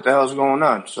don't know what the hell's going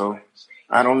on. So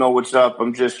I don't know what's up.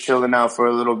 I'm just chilling out for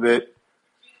a little bit.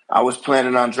 I was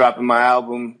planning on dropping my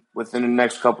album within the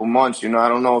next couple months. I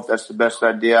don't know if that's the best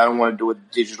idea. I don't want to do a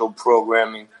digital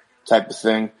programming type of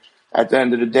thing. At the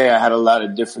end of the day, I had a lot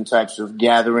of different types of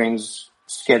gatherings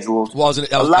scheduled. A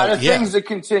lot of things that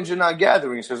contingent on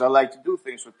gatherings because I like to do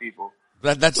things with people.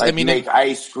 Make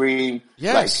ice cream.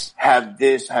 Yes. Have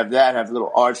this, have that, have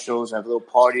little art shows, have little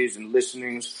parties and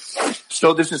listenings.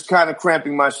 So this is kind of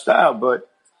cramping my style, but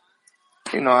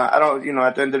I don't,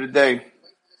 at the end of the day,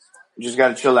 you just got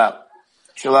to chill out.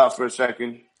 Chill out for a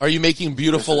second. Are you making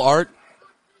beautiful art?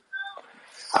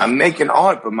 I'm making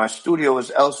art, but my studio is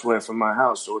elsewhere from my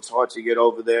house, so it's hard to get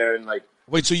over there and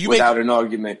without an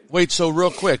argument. Wait, so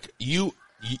real quick, you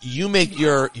make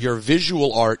your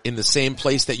visual art in the same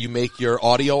place that you make your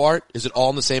audio art? Is it all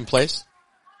in the same place?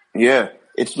 Yeah,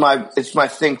 it's my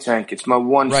think tank. It's my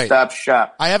one-stop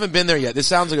shop. I haven't been there yet. This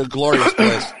sounds like a glorious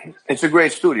place. It's a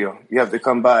great studio. You have to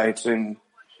come by. It's in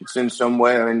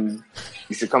somewhere, and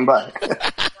you should come by.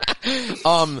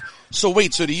 So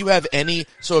do you have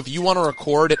so if you want to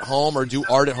record at home or do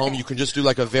art at home, you can just do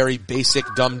a very basic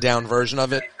dumbed down version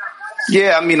of it?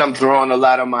 Yeah, I mean, I'm drawing a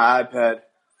lot on my iPad,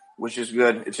 which is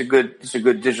good. It's a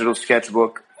good digital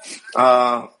sketchbook.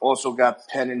 Also got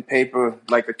pen and paper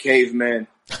like a caveman.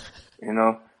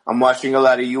 I'm watching a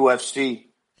lot of UFC.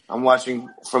 I'm watching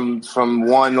from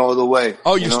one all the way.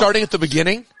 Oh, you're starting at the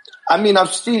beginning? I mean,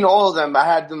 I've seen all of them. I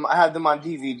had them on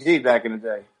DVD back in the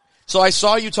day. So I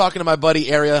saw you talking to my buddy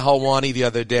Ariel Helwani the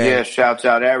other day. Yeah, shouts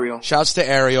out Ariel. Shouts to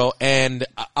Ariel, and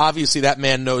obviously that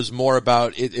man knows more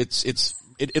about it.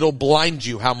 It'll blind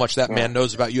you how much that man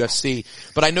knows about UFC.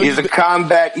 But I know he's a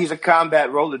combat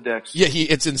Rolodex. Yeah,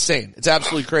 it's insane. It's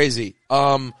absolutely crazy.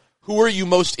 Who are you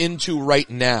most into right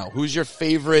now? Who's your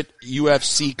favorite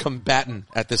UFC combatant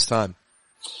at this time?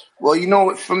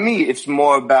 Well, for me, it's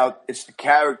more about the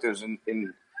characters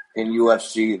in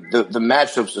UFC. The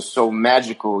matchups are so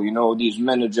magical. These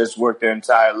men have just worked their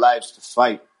entire lives to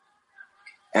fight.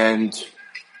 And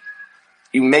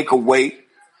you make a weight,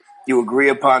 you agree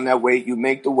upon that weight, you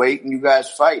make the weight, and you guys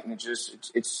fight. And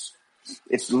it's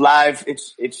live,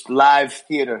 it's live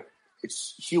theater.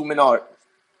 It's human art.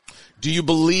 Do you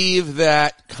believe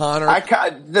that Conor...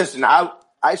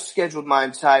 I scheduled my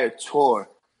entire tour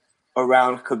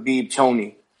around Khabib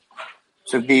Tony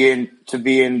to be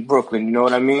in Brooklyn. You know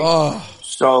what I mean? Oh.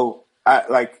 So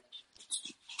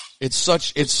it's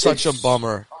such a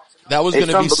bummer. That was going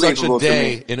to be such a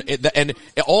day, and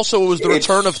also it was the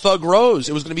return of Thug Rose.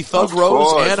 It was going to be Thug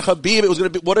Rose and Khabib. It was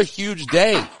going to be what a huge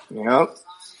day. Yep.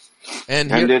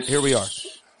 And here we are.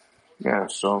 Yeah,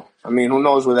 so, I mean, who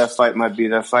knows where that fight might be?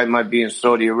 That fight might be in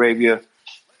Saudi Arabia.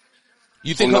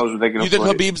 You think, who knows where they can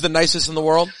afford Khabib's the nicest in the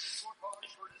world?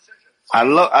 I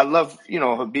love,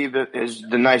 Khabib is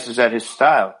the nicest at his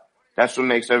style. That's what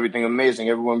makes everything amazing.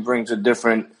 Everyone brings a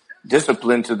different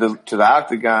discipline to the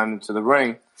octagon, to the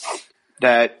ring,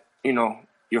 that,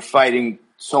 you're fighting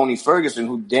Tony Ferguson,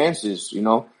 who dances,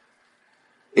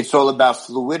 It's all about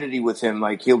fluidity with him.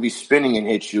 Like, he'll be spinning and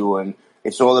hit you, and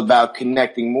it's all about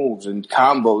connecting moves and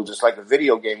combos, just like a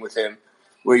video game with him,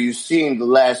 where you've seen the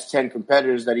last 10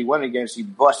 competitors that he went against, he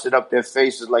busted up their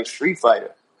faces like Street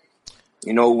Fighter.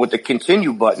 With the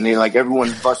continue button,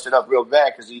 everyone busted up real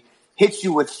bad because he hits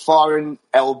you with foreign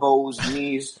elbows,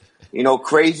 knees,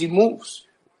 crazy moves.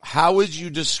 How would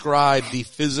you describe the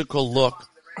physical look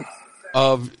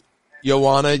of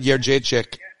Joanna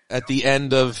Jędrzejczyk at the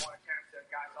end of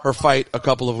her fight a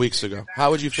couple of weeks ago? How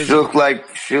would you physically?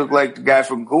 She looked like the guy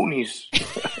from Goonies.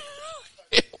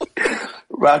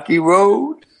 Rocky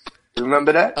Road.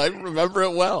 Remember that? I remember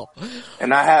it well.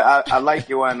 And I like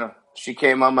Joanna. She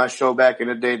came on my show back in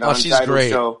the day, the she's Untitled great.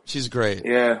 show. She's great.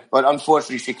 Yeah, but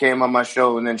unfortunately she came on my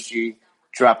show and then she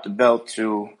dropped the belt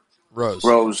to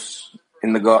Rose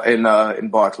in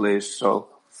Barclays. So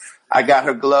I got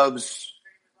her gloves.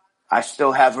 I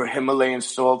still have her Himalayan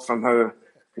salt from her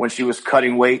when she was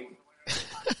cutting weight.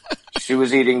 She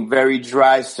was eating very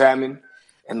dry salmon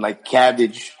and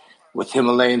cabbage with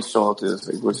Himalayan salt.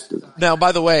 Now,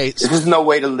 by the way, this is no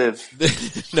way to live.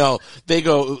 No, they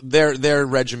go, their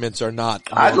regiments are not.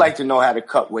 I'd like to know how to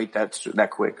cut weight that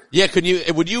quick. Yeah,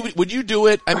 would you do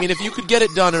it? I mean, if you could get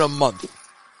it done in a month.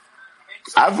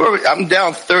 I'm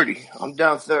down 30. I'm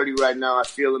down 30 right now. I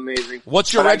feel amazing.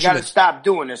 What's your regiment? I gotta regimen? stop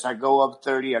doing this. I go up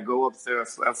 30. I go up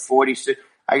 46.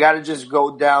 I gotta just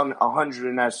go down 100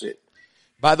 and that's it.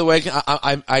 By the way,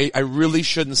 I really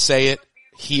shouldn't say it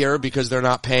here because they're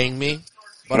not paying me,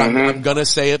 but I'm gonna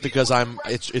say it because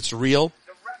it's real.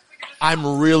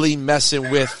 I'm really messing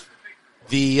with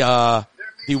the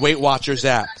Weight Watchers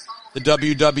app, the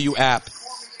WW app.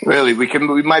 Really,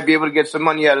 we might be able to get some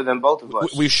money out of them, both of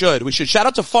us. We should. Shout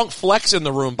out to Funk Flex in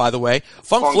the room, by the way.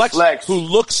 Funk Flex,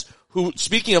 who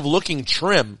speaking of looking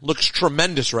trim, looks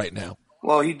tremendous right now.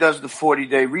 Well, he does the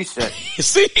 40-day reset.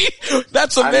 See?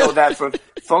 That's a myth. I know that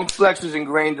Funk Flex is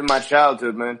ingrained in my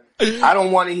childhood, man. I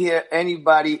don't want to hear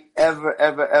anybody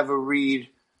ever read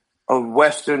a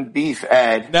Western beef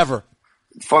ad. Never.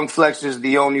 Funk Flex is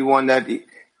the only one that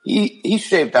he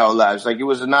shaped our lives. It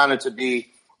was an honor to be,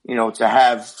 to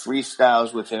have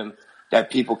freestyles with him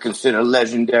that people consider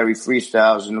legendary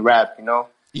freestyles in rap,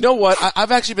 You know what?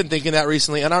 I've actually been thinking that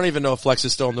recently, and I don't even know if Flex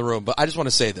is still in the room, but I just want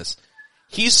to say this.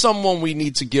 He's someone we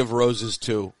need to give roses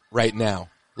to right now.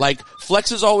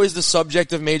 Flex is always the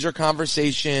subject of major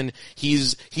conversation.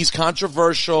 He's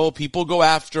controversial. People go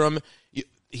after him.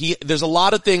 There's a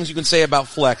lot of things you can say about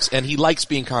Flex, and he likes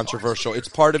being controversial. It's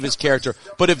part of his character.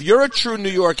 But if you're a true New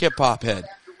York hip hop head,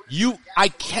 I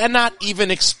cannot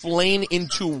even explain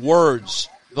into words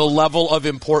the level of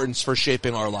importance for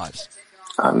shaping our lives.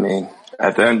 I mean,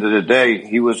 at the end of the day,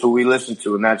 he was who we listened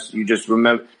to, and you just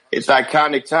remember, it's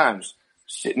iconic times.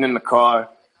 Sitting in the car,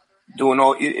 doing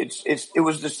it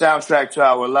was the soundtrack to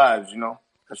our lives,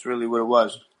 That's really what it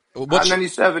was. Hot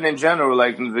 97 in general,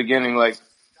 in the beginning,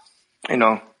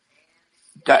 Ed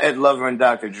Lover and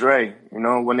Dr. Dre,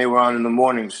 when they were on in the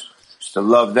mornings, used to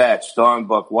love that. Star and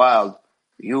Buck Wild,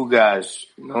 you guys,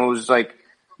 it was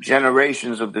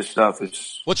generations of this stuff.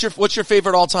 What's your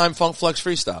favorite all-time Funk Flex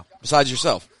freestyle besides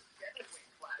yourself?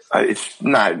 It's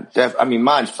not.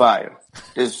 Mine's fire.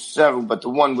 There's several, but the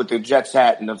one with the Jets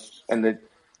hat and the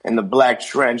black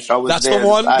trench, I was That's there. The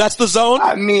one? That's the zone?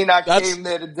 Came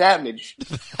there to damage.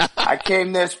 I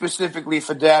came there specifically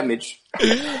for damage.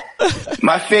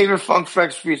 My favorite Funk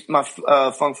Flex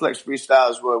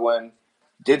freestyles were when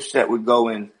Dipset would go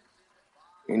in.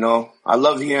 I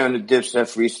love hearing the Dipset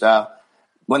freestyle.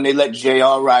 When they let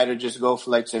JR Ryder just go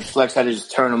for Flex had to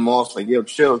just turn him off. Yo,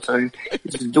 chill, son.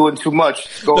 He's just doing too much.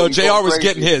 No, JR was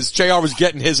getting his. JR was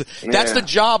getting his. Yeah. That's the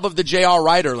job of the JR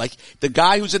Ryder. The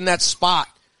guy who's in that spot,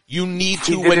 you need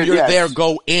to, when you're there,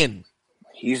 go in.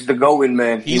 He's the go-in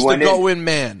man. He's the go-in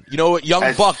man. You know what?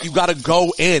 Young Buck, you gotta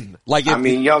go in.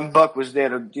 Young Buck was there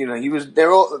to, he was there.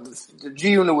 The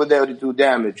G Unit were there to do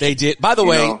damage. They did. By the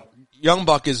way, Young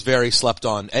Buck is very slept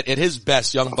on. At his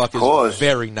best, Young Buck is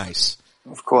very nice.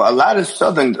 Of course. A lot of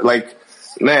Southern, B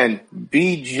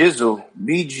Jizzle,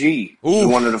 BG is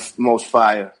one of the most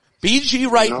fire. BG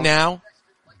right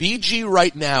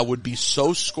now would be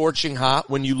so scorching hot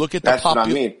when you look at the That's what I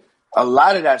mean. A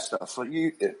lot of that stuff.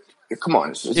 come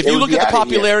on. If you look at the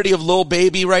popularity of Lil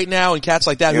Baby right now and cats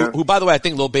like that, who by the way, I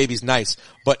think Lil Baby's nice,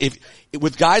 but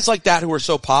with guys like that who are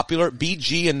so popular,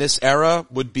 BG in this era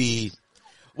would be,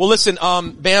 well, listen,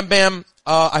 Bam Bam,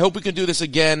 I hope we can do this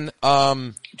again.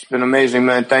 It's been amazing,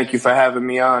 man. Thank you for having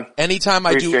me on. Anytime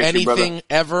I do anything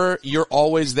ever, you're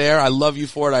always there. I love you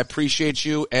for it. I appreciate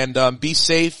you, and be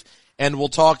safe. And we'll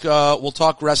talk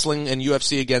wrestling and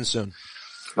UFC again soon.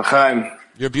 L'chaim.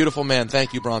 You're a beautiful man.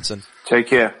 Thank you, Bronson. Take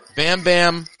care. Bam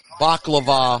Bam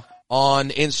Baklava on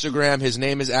Instagram. His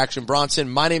name is Action Bronson.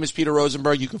 My name is Peter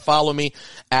Rosenberg. You can follow me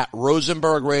at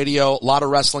Rosenberg Radio. A lot of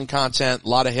wrestling content, a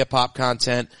lot of hip hop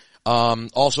content.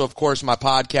 Also, of course, my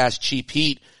podcast, Cheap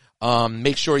Heat.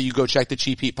 Make sure you go check the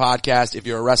Cheap Heat podcast if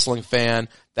you're a wrestling fan.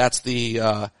 That's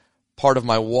the part of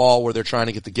my wall where they're trying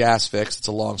to get the gas fixed. It's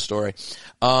a long story.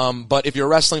 But if you're a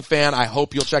wrestling fan, I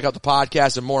hope you'll check out the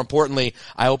podcast. And more importantly,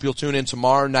 I hope you'll tune in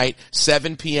tomorrow night,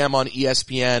 7 p.m. on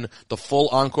ESPN, the full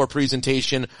encore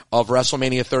presentation of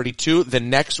WrestleMania 32. The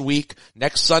next week,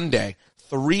 next Sunday,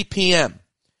 3 p.m.,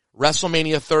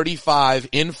 WrestleMania 35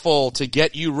 in full to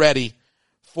get you ready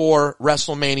for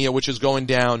WrestleMania, which is going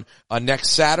down next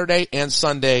Saturday and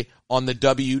Sunday on the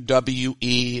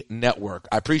WWE Network.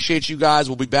 I appreciate you guys.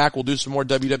 We'll be back. We'll do some more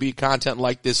WWE content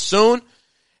like this soon.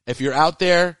 If you're out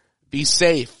there, be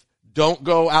safe. Don't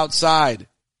go outside.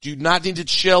 Do not need to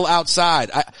chill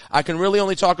outside. I can really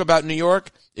only talk about New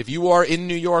York. If you are in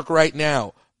New York right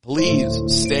now, please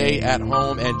stay at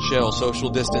home and chill. Social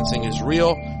distancing is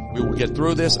real. We will get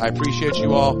through this. I appreciate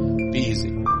you all. Be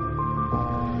easy.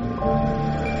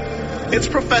 It's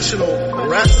professional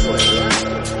wrestling.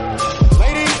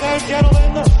 Ladies and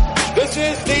gentlemen, this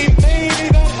is the main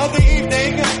event of the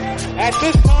evening. At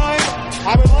this time,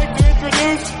 I would like to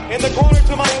introduce in the corner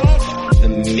to my left, The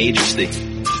Majesty.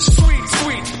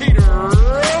 Sweet Peter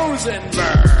Rosenberg.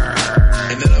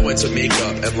 And then I went to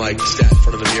makeup and sat in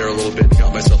front of the mirror a little bit and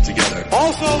got myself together.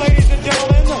 Also, ladies and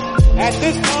gentlemen, at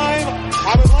this time,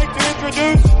 I would like to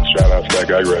introduce... Shout out to that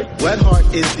guy, Greg. Bret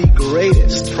Hart is the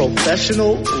greatest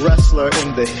professional wrestler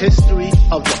in the history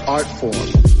of the art form.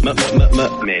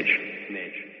 Midge.